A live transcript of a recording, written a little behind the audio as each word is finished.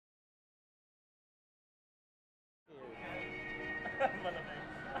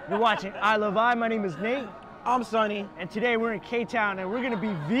You're watching iLovei. My name is Nate. I'm Sonny. And today we're in K-Town and we're gonna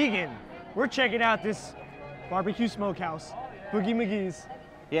be vegan. We're checking out this barbecue smokehouse, Boogie McGee's.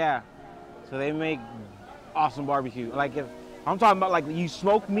 Yeah, so they make awesome barbecue. Like if, I'm talking about like you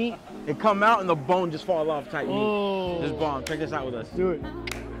smoke meat, it come out and the bone just fall off type meat. This bomb, check this out with us. Do it.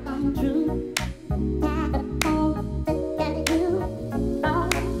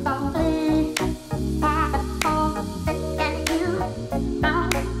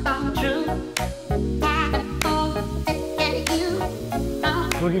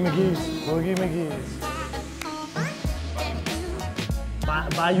 Boogie McGee's, Boogie McGee's.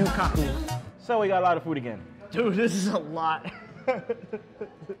 Bayou Kaku. So we got a lot of food again. Dude, this is a lot.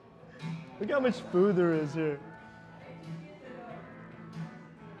 Look how much food there is here.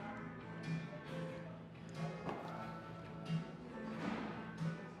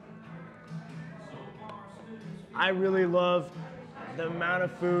 I really love the amount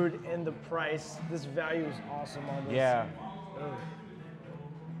of food and the price. This value is awesome on this. Yeah. Ugh.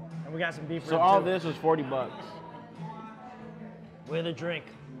 And we got some beef. So all this was 40 bucks. With a drink.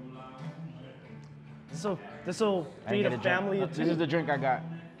 This'll feed a family of two. This is the drink I got.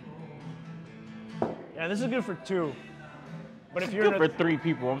 Yeah, this is good for two. But if you're good for 3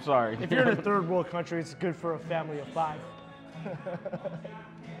 people, I'm sorry. If you're in a third world country, it's good for a family of 5.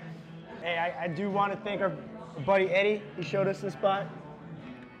 Hey, I do want to thank our buddy Eddie. He showed us this spot.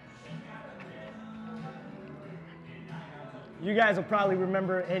 You guys will probably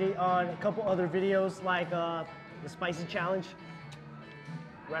remember Eddie on a couple other videos like the Spicy Challenge.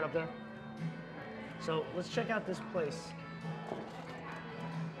 Right up there. So let's check out this place.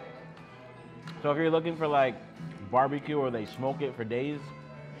 So if you're looking for like barbecue or they smoke it for days,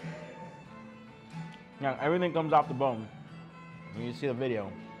 now everything comes off the bone. You see the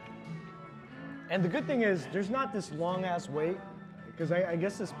video. And the good thing is there's not this long ass wait because I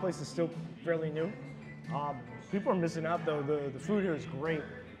guess this place is still fairly new. People are missing out though. The food here is great.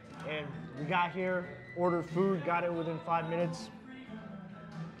 And we got here, ordered food, got it within 5 minutes.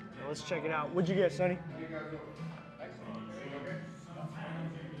 Now let's check it out. What'd you get, Sonny?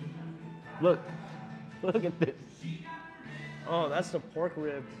 Look at this. Oh, that's the pork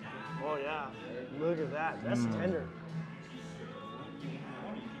rib. Oh yeah, look at that. That's tender.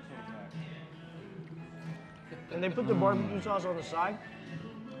 And they put the barbecue sauce on the side.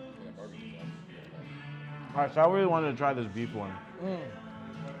 All right, so I really wanted to try this beef one.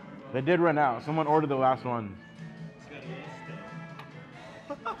 They did run out. Someone ordered the last one.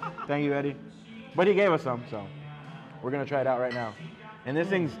 Thank you, Eddie. But he gave us some, so we're gonna try it out right now. And this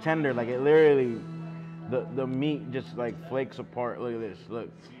thing's tender, like it literally, the meat just like flakes apart. Look at this,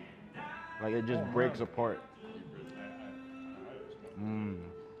 look. Like it just breaks apart.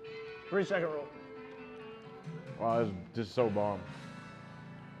 3-second roll. Wow, it's just so bomb.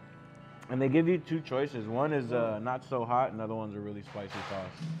 And they give you 2 choices. One is not so hot, and the other one's a really spicy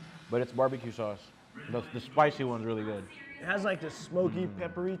sauce. But it's barbecue sauce. The spicy one's really good. It has like this smoky,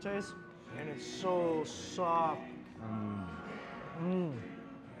 peppery taste, and it's so soft.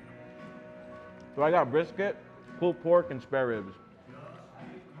 So I got brisket, pulled pork, and spare ribs.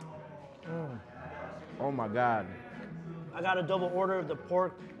 Oh my God. I got a double order of the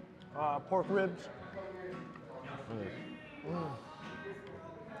pork ribs.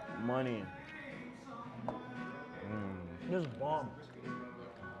 Money. This is bomb.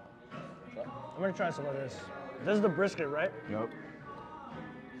 I'm gonna try some of this. This is the brisket, right? Yep.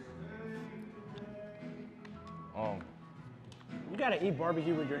 Oh. You gotta eat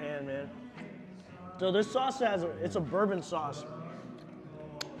barbecue with your hand, man. So this sauce it's a bourbon sauce.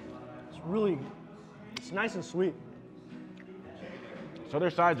 It's nice and sweet. So their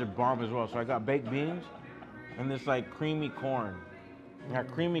sides are bomb as well. So I got baked beans and this like creamy corn. Now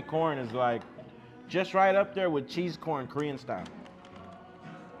creamy corn is like just right up there with cheese corn, Korean style.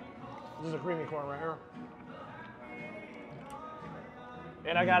 This is a creamy corn right here.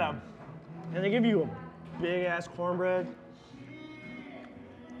 And I got and they give you a big ass cornbread.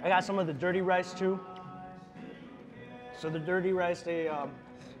 I got some of the dirty rice too. So the dirty rice, they got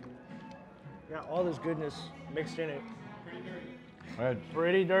all this goodness mixed in it.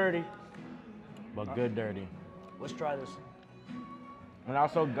 Pretty dirty. But good dirty. Let's try this. And I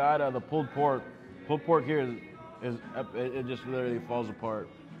also got the pulled pork. Pulled pork here it just literally falls apart.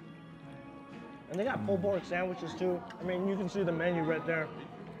 And they got pulled pork sandwiches too. I mean, you can see the menu right there.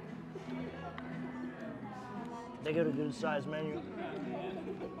 They got a good sized menu.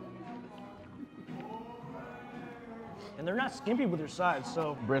 And they're not skimpy with their sides,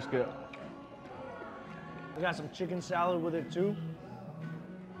 so. Brisket. We got some chicken salad with it too.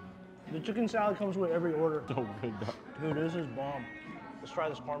 The chicken salad comes with every order. Oh, good. Dude, this is bomb. Let's try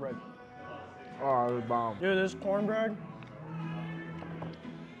this cornbread. Oh, it's bomb. Dude, this cornbread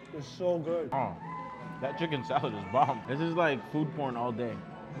is so good. Oh, that chicken salad is bomb. This is like food porn all day.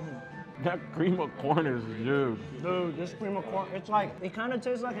 That cream of corn is, dude. Dude, this cream of corn, it's like, it kind of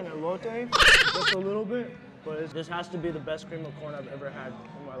tastes like an elote, just a little bit, but this has to be the best cream of corn I've ever had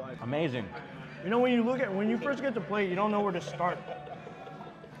in my life. Amazing. You know, when you first get the plate, you don't know where to start.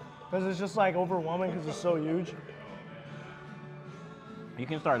 Because it's just like overwhelming because it's so huge. You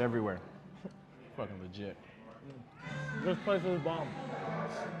can start everywhere. Fucking legit. This place is bomb.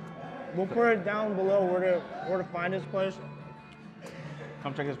 We'll put it down below where to find this place.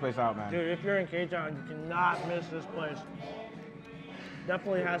 Come check this place out, man. Dude, if you're in K-Town, you cannot miss this place.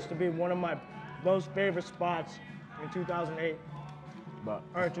 Definitely has to be one of my most favorite spots in 2008. But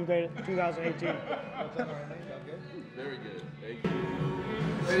Or 2018. Very good. Thank you.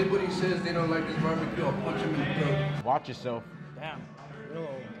 If anybody says they don't like this barbecue, I'll punch them in the throat. watch yourself. Damn, you're a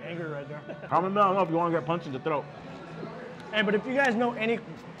little angry right there. Comment down below if you want to get punched in the throat. Hey, but if you guys know any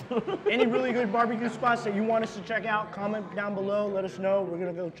really good barbecue spots that you want us to check out, comment down below, let us know. We're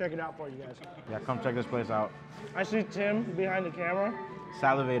gonna go check it out for you guys. Yeah, come check this place out. I see Tim behind the camera,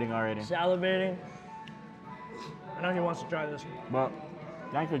 Salivating already. salivating. I know he wants to try this. But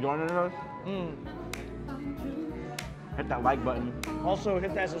thanks for joining us. Hit that like button. Also,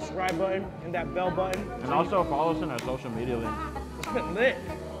 hit that subscribe button and that bell button. And also follow us on our social media links. It's been lit.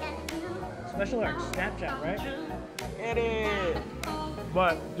 Especially our Snapchat, right? It is.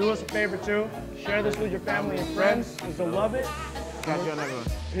 But do us a favor too. Share this with your family and friends because they'll love it. Catch you on the next one.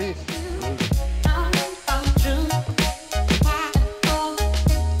 Peace.